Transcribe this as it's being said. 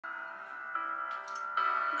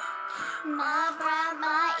My pride,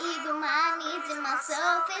 my ego, my needs, and my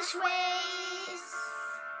selfish ways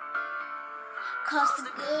cost a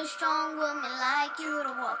good, strong woman like you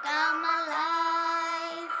to walk out my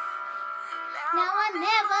life. Now I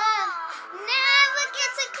never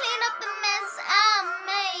get to clean up the mess I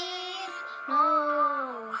made.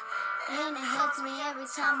 No, and it hurts me every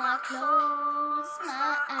time I close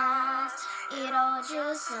my eyes. It all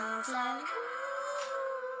just sounds like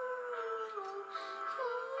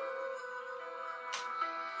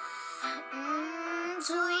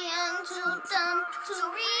too young, too dumb to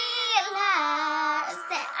realize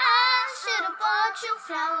that I should have bought you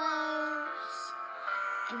flowers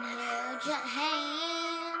and held your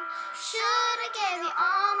hand. Should have gave you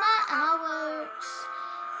all my hours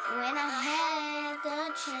when I had the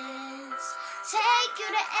chance. Take you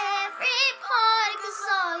to every party, 'cause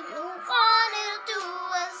all you wanted to do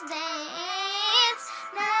was dance.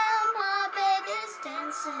 Now my baby's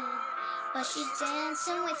dancing, but she's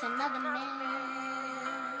dancing with another man.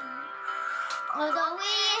 Although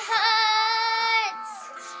it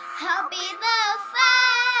hurts, I'll be the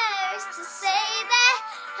first to say that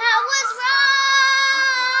I was wrong.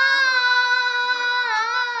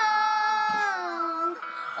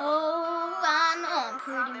 Oh, I know I'm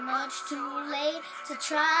pretty much too late to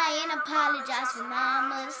try and apologize for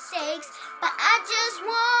my mistakes, but I just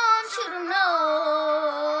want you to know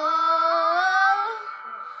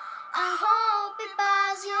I hope he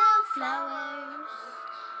buys you flowers.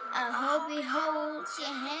 I hope he holds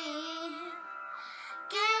your hand,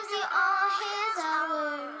 gives you all his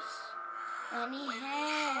hours when he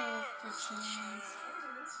has the chance.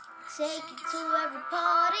 Take you to every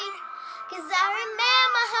party, 'cause I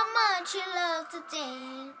remember how much you loved to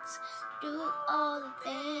dance. Do all the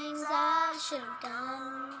things I should have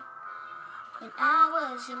done when I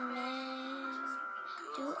was your man.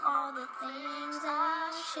 Do all the things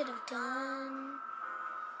I should have done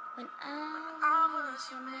when I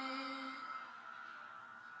was your man.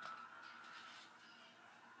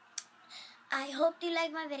 I hope you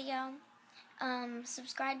like my video.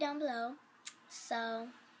 Subscribe down below. So